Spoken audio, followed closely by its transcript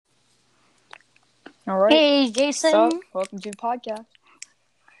All right. Hey, Jason. What's up? Welcome to the podcast.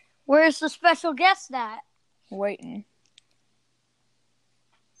 Where's the special guest at? Waiting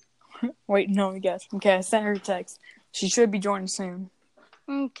on the guest. Okay, I sent her a text. She should be joining soon.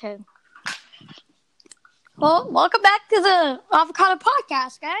 Okay. Well, welcome back to the Avocado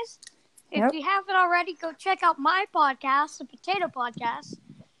Podcast, guys. If you haven't already, go check out my podcast, the Potato Podcast.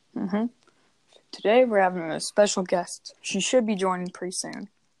 Today we're having a special guest. She should be joining pretty soon.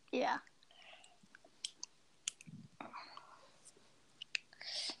 Yeah.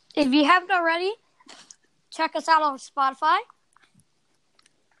 If you haven't already, check us out on Spotify.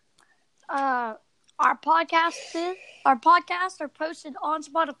 Our podcasts are posted on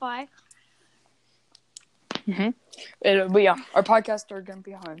Spotify. Our podcasts are going to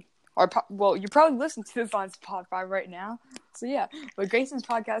be on. You're probably listening to this on Spotify right now. So yeah, but Grayson's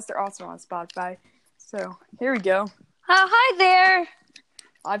podcasts are also on Spotify. So here we go. Hi there.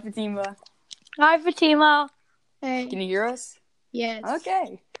 Hi, Fatima. Hi, Fatima. Hey. Can you hear us? Yes.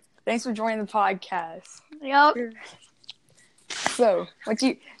 Okay. Thanks for joining the podcast. Yep. So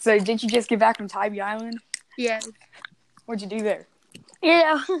did you just get back from Tybee Island? Yes. What'd you do there?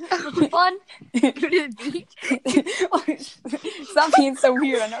 Yeah. Was it fun? Go to the beach. Stop being so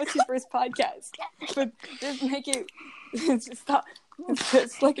weird. I know it's your first podcast, but just make it. Stop.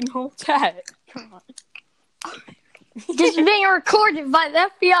 It's like an whole chat. Come on. Just being recorded by the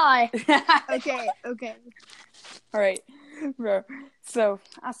FBI. Okay. All right, bro. So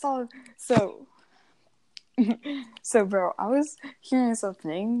bro, I was hearing some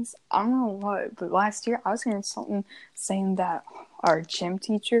things. I don't know what, but last year I was hearing something saying that our gym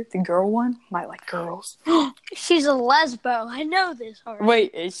teacher, the girl one, might like girls. She's a lesbo. I know this already.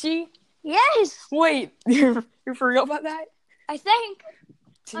 Wait, is she? Yes. Wait, you're for real about that? I think.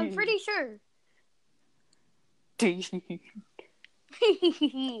 Dude. I'm pretty sure.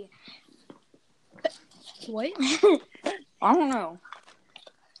 What? I don't know.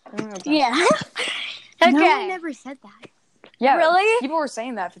 Yeah. Okay. No one ever said that. Yeah, Really? People were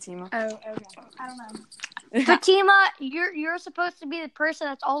saying that, Fatima. Oh, okay. I don't know. Fatima, you're supposed to be the person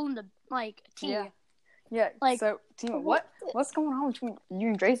that's all in the tea. Yeah. Like- So, Fatima, what's going on between you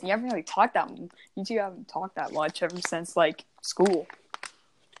and Grayson? You haven't really talked that. You two haven't talked that much ever since school.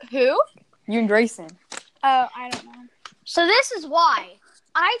 Who? You and Grayson. Oh, I don't know. So this is why.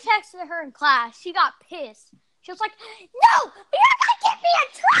 I texted her in class. She got pissed. She was like, "No, you're gonna get me in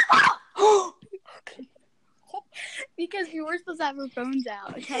trouble." Because we were supposed to have our phones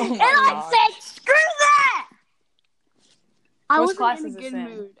out. Okay. Oh And my I gosh. said, "Screw that." I Which class wasn't in a is good this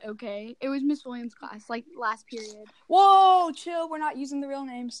in? mood. Okay. It was Miss Williams' class, like last period. Whoa, chill. We're not using the real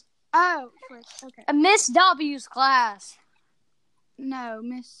names. Oh, okay. Miss W's class. No,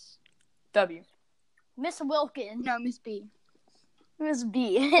 Miss W. Miss Wilkins. No, Miss B. Miss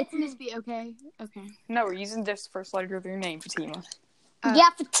B. It's Miss B. Okay. No, we're using this first letter of your name, Fatima. Yeah,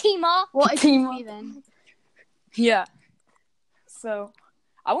 Fatima. Well, it's Fatima. Miss B then. Yeah. So,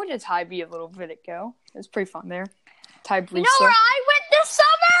 I went to Tybee a little bit ago. It was pretty fun there. Tybee. You know where I went this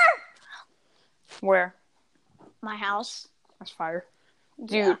summer? Where? My house. That's fire.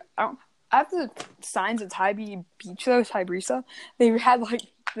 Dude, Yeah. I have the signs at Tybee Beach, though, Tybrisa. They had,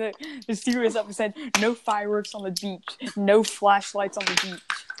 the series up and said, no fireworks on the beach, no flashlights on the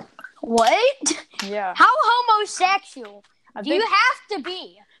beach. What? Yeah. How homosexual I do think, you have to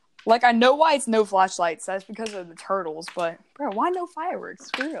be? I know why it's no flashlights. That's because of the turtles, but, bro, why no fireworks?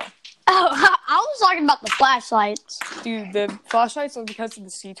 For real. Oh, I was talking about the flashlights. Dude, the flashlights are because of the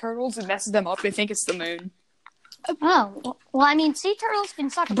sea turtles. It messes them up. They think it's the moon. Oh, well, I mean, sea turtles can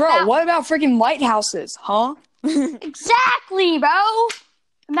suck a Bro, power. what about freaking lighthouses, huh? Exactly, bro.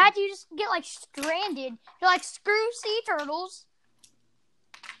 Imagine you just get, stranded. You're like, screw sea turtles.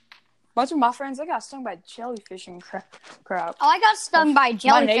 Bunch of my friends, they got stung by jellyfish and crap. Oh, I got stung by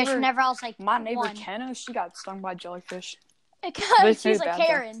jellyfish neighbor- whenever I was, My neighbor one. Kenna, she got stung by jellyfish. Because she's too a bad, though.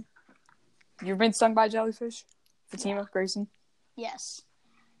 Karen. You've been stung by jellyfish? Fatima, Grayson? Yes.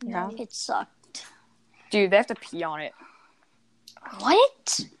 Yeah. It sucked. Dude, they have to pee on it.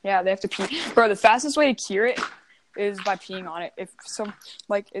 What? Yeah, they have to pee. Bro, the fastest way to cure it is by peeing on it.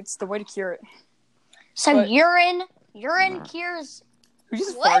 It's the way to cure it. So But- urine cures Who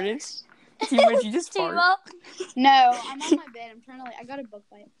just What? farted? Fatima, did you just fart? Tima. No, I'm on my bed. I'm trying to I got a book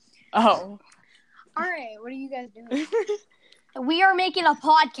light. Oh. All right, what are you guys doing? We are making a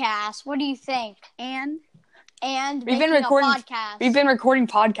podcast. What do you think? And We've been recording- a podcast. We've been recording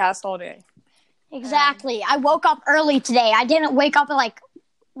podcasts all day. Exactly. I woke up early today. I didn't wake up at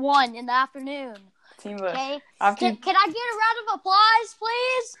 1 in the afternoon. Fatima, Okay. after Can I get a round of applause,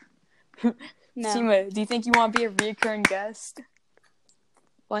 please? no. Fatima, do you think you want to be a recurring guest?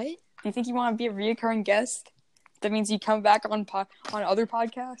 What? Do you think you want to be a reoccurring guest? That means you come back on other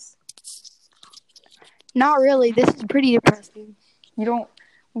podcasts? Not really. This is pretty depressing. You don't...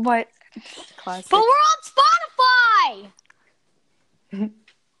 What? Classic. But we're on Spotify!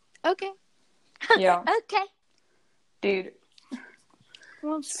 Okay. Yeah. Okay. Dude.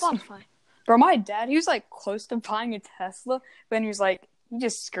 We're on Spotify. Bro, my dad, he was, like, close to buying a Tesla, but then he was like, he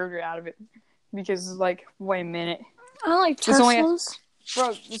just skirted out of it. Because, like, wait a minute. I don't like There's only Teslas.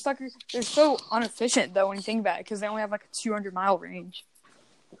 Bro, the suckers, they're so inefficient, though, when you think about it, because they only have, like, a 200-mile range.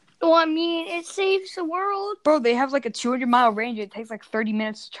 Well, I mean, it saves the world. Bro, they have, like, a 200-mile range. It takes, like, 30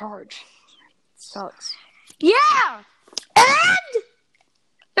 minutes to charge. It sucks. Yeah! And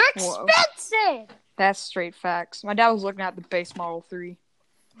they're Whoa. expensive! That's straight facts. My dad was looking at the base Model 3.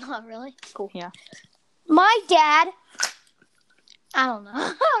 Oh, really? Cool. Yeah. My dad... I don't know.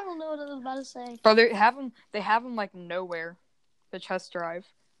 I don't know what I was about to say. Bro, they have them, like, nowhere to test drive.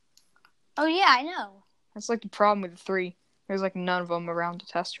 Oh, yeah, I know. That's, like, the problem with the 3. There's, like, none of them around to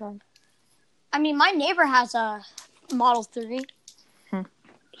test drive. I mean, my neighbor has a Model 3. Hmm.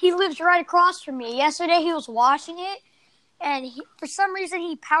 He lives right across from me. Yesterday, he was washing it, and for some reason,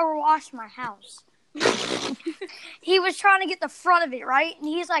 he power washed my house. He was trying to get the front of it, right? And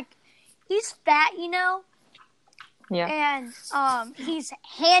he's fat, you know? Yeah. And he's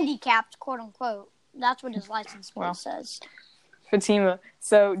handicapped, quote unquote. That's what his license plate Wow. says. Fatima,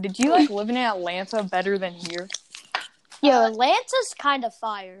 so did you like living in Atlanta better than here? Yo, Atlanta's kind of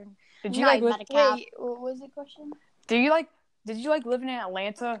fired. Did you Not like even live, at a cap. Wait, what was the question? did you like living in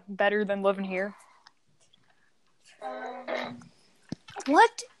Atlanta better than living here?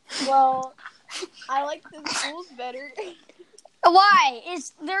 What? Well, I like the schools better. Why?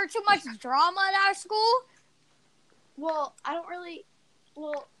 Is there too much drama at our school? Well, I don't really.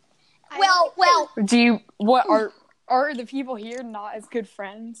 Well. Do you what are the people here not as good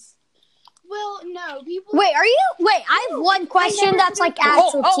friends? Well, no, people. Wait, I have one question that's like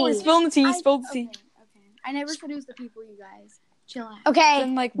actual tea. Spill the tea, spill the tea. Okay. I never said it was the people, you guys. Chill out. Okay.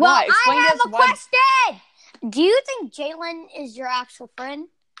 Then, like, Well, why? Explain I to have us a why- question. Do you think Jalen is your actual friend?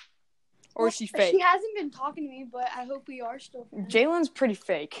 Or is she fake? She hasn't been talking to me, but I hope we are still friends. Jalen's pretty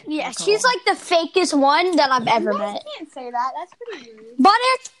fake. Yeah, Not gonna she's lie. like the fakest one that I've ever You guys met. can't say that. That's pretty rude. But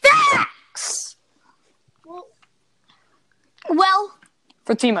it's facts. Well,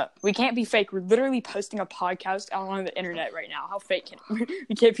 Fatima, we can't be fake. We're literally posting a podcast out on the internet right now. How fake can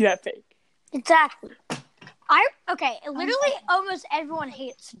we can't be that fake. exactly. Literally almost everyone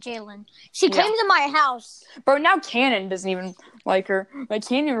hates Jalen. She Yeah. came to my house. Bro, now Cannon doesn't even like her. Like,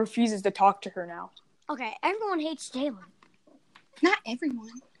 Cannon refuses to talk to her now. Okay, everyone hates Jalen. Not everyone.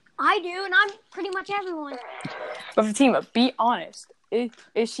 I do, and I'm pretty much everyone. But Fatima, be honest.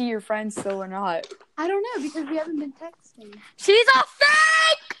 Is she your friend still or not? I don't know because we haven't been texting. She's a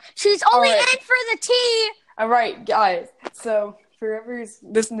fake! She's only All right. in for the tea! All right, guys. So, for whoever's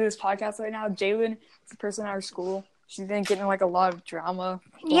listening to this podcast right now, Jalen is a person at our school. She's been getting, like, a lot of drama.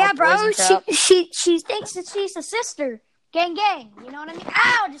 Yeah, bro, boys and crap. she thinks that she's a sister. Gang, gang. You know what I mean?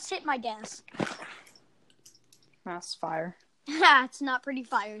 Ow, just hit my desk. That's fire. It's not pretty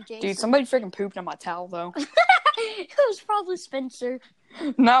fire, Jason. Dude, somebody freaking pooped on my towel, though. It was probably Spencer.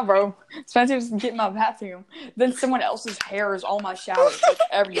 Nah, bro. Spencer's getting my bathroom. Then someone else's hair is on my shower, like,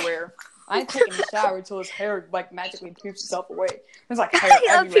 everywhere. I ain't taking a shower until his hair, like, magically poops itself away. There's, like, hair It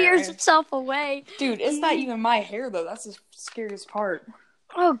everywhere. appears man. itself away. Dude, it's not even my hair, though. That's the scariest part.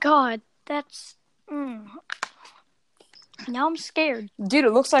 Oh, God. That's... Now I'm scared. Dude,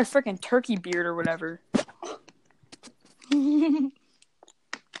 it looks like freaking turkey beard or whatever.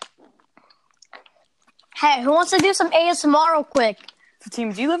 Hey, who wants to do some ASMR real quick?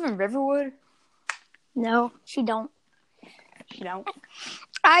 Fatima, do you live in Riverwood? No, she don't. You don't?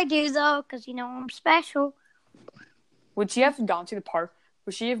 I do, though, because, you know, I'm special. Would she have gone to the park?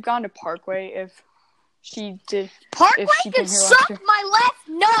 Would she have gone to Parkway if she did? Parkway If she can can hear suck laughter. my left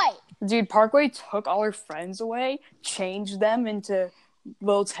nut! Dude, Parkway took all her friends away, changed them into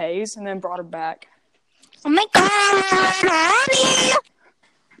Lil Tays, and then brought her back. Oh my God!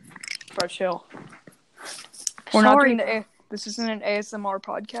 Bro, chill. We're not Sorry, doing this isn't an ASMR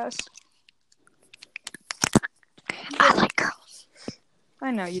podcast. I like girls.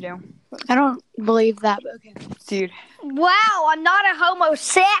 I know you do. I don't believe that, but okay. Dude. Wow, I'm not a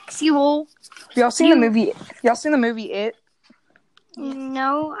homosexual. Y'all seen the movie It?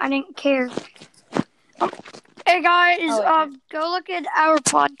 No, I didn't care. Hey guys, Oh, okay. go look at our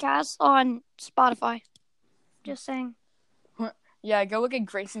podcast on Spotify. Just saying. Yeah, go look at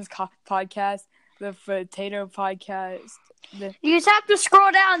Grayson's podcast, the Potato Podcast. You just have to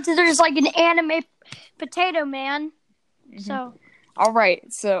scroll down until there's like an anime potato man. So All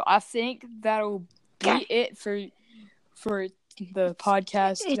right, so I think that'll be it for the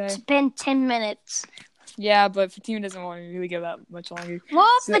podcast today. It's been 10 minutes. Yeah, but Fatima doesn't want to really go that much longer. Well,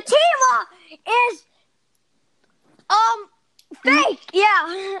 So- Fatima is fake.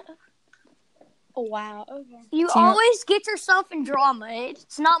 Yeah. Oh, wow. Okay. You Fatima- always get yourself in drama.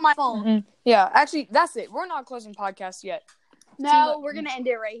 It's not my fault. Mhm. Yeah, actually, that's it. We're not closing podcast yet. No, we're going to end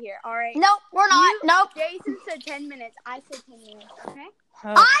it right here. All right. Nope, we're not. Nope. Jason said 10 minutes. I said 10 minutes. Okay?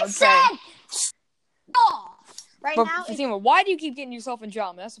 I Okay. said off. Right But now, it's Fatima, why do you keep getting yourself in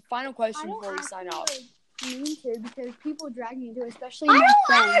drama? That's the final I question don't before we sign off. actually mean to because people drag me into it, especially I my don't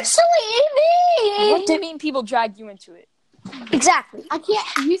friends. actually What do you mean people drag you into it? Exactly. I can't.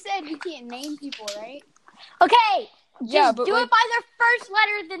 You said we can't name people, right? Okay. Yeah, Just but do like, it by their first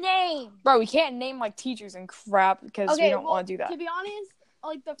letter of the name. bro, we can't name like teachers and crap because we don't want to do that. To be honest,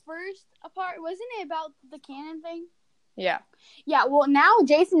 like the first part, wasn't it about the canon thing? Yeah. Yeah. Well, now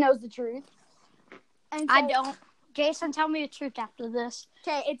Jason knows the truth. And I don't. Jason, tell me the truth after this.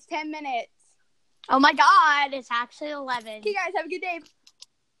 Okay, it's 10 minutes. Oh my God, it's actually 11. Okay, guys, have a good day.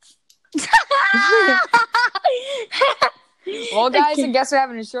 Well, guys, I guess we're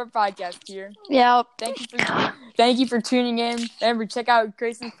having a short podcast here. Yep. Thank you for tuning in. Remember, check out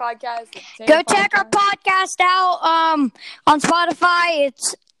Grayson's podcast. Go check our podcast out on Spotify.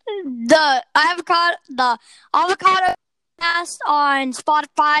 It's the avocado podcast on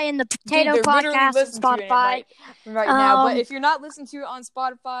Spotify and the potato podcast on Spotify. Right now. But if you're not listening to it on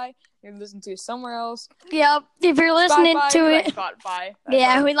Spotify, you're listening to it somewhere else. Yep. If you're listening Spotify, to we it, like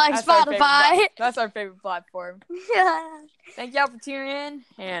Spotify. we like that's our favorite Spotify. That's our favorite platform. Thank y'all for tuning in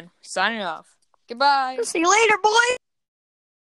and signing off. Goodbye. See you later, boys.